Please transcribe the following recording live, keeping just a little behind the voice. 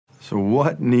So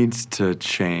what needs to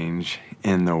change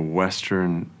in the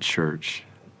Western church?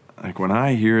 Like when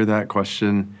I hear that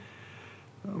question,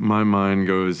 my mind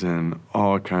goes in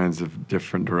all kinds of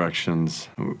different directions.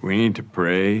 We need to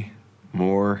pray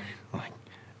more.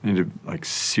 We need to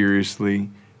seriously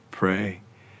pray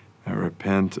and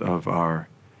repent of our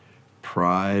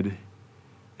pride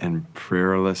and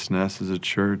prayerlessness as a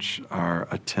church, our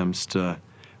attempts to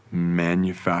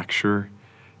manufacture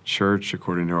church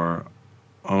according to our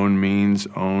own means,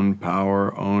 own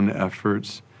power, own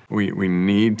efforts. We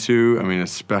need to,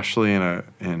 especially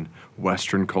in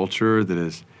Western culture that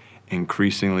is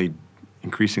increasingly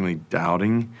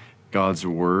doubting God's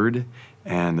word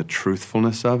and the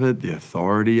truthfulness of it, the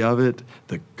authority of it,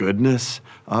 the goodness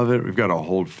of it. We've got to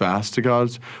hold fast to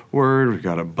God's word. We've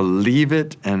got to believe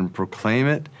it and proclaim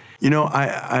it.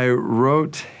 I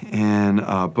wrote in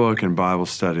a book in Bible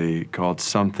study called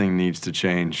Something Needs to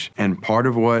Change. And part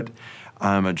of what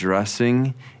I'm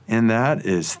addressing in that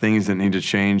is things that need to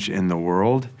change in the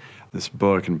world. This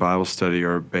book and Bible study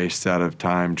are based out of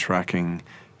time trekking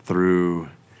through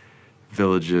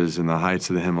villages in the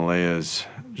heights of the Himalayas,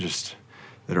 just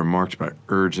that are marked by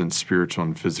urgent spiritual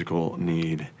and physical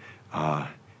need. And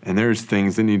there's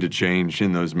things that need to change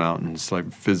in those mountains,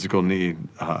 like physical need.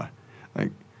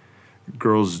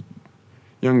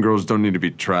 Young girls don't need to be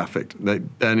trafficked.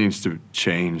 That needs to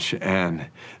change. And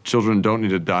children don't need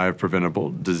to die of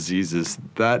preventable diseases.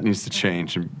 That needs to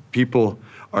change. And people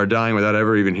are dying without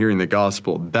ever even hearing the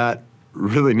gospel. That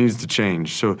really needs to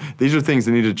change. So these are things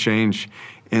that need to change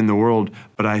in the world.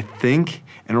 But I think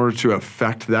in order to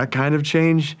affect that kind of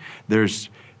change,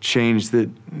 there's change that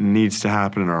needs to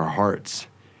happen in our hearts.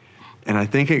 And I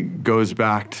think it goes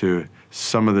back to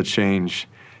some of the change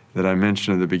that I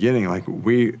mentioned at the beginning.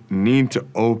 We need to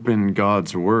open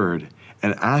God's word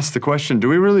and ask the question, do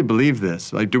we really believe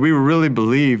this? Do we really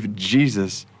believe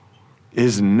Jesus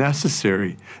is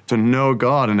necessary to know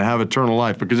God and to have eternal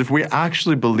life? Because if we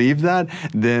actually believe that,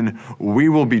 then we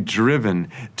will be driven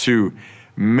to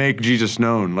make Jesus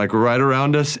known, right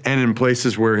around us and in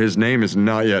places where his name is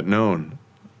not yet known.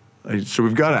 So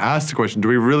we've got to ask the question, do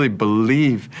we really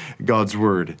believe God's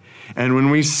word? And when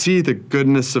we see the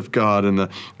goodness of God and the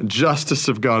justice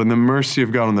of God and the mercy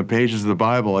of God on the pages of the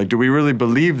Bible, do we really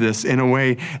believe this in a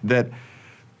way that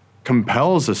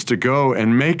compels us to go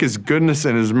and make his goodness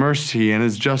and his mercy and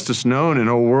his justice known in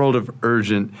a world of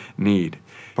urgent need?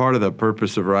 Part of the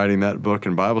purpose of writing that book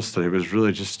and Bible study was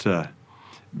really just to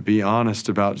be honest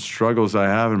about struggles I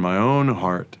have in my own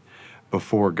heart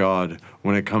before God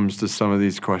when it comes to some of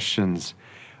these questions.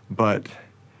 But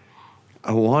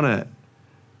I want to,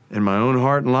 in my own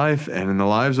heart and life and in the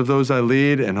lives of those I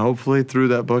lead, and hopefully through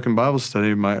that book and Bible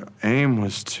study, my aim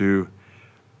was to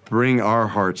bring our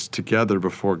hearts together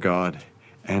before God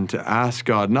and to ask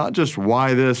God, not just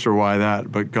why this or why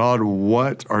that, but God,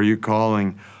 what are you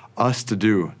calling us to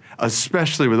do?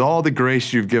 Especially with all the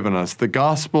grace you've given us, the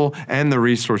gospel and the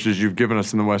resources you've given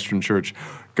us in the Western church.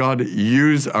 God,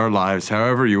 use our lives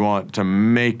however you want to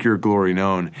make your glory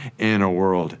known in a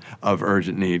world of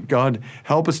urgent need. God,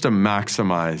 help us to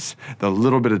maximize the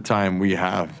little bit of time we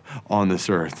have on this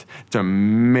earth to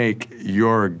make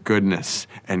your goodness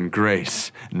and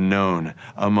grace known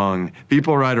among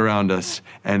people right around us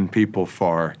and people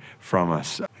far from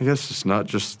us. I guess it's not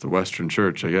just the Western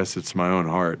church. I guess it's my own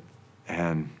heart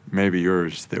and maybe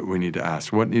yours that we need to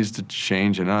ask. What needs to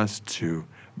change in us to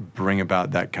bring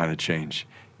about that kind of change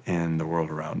in the world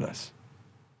around us?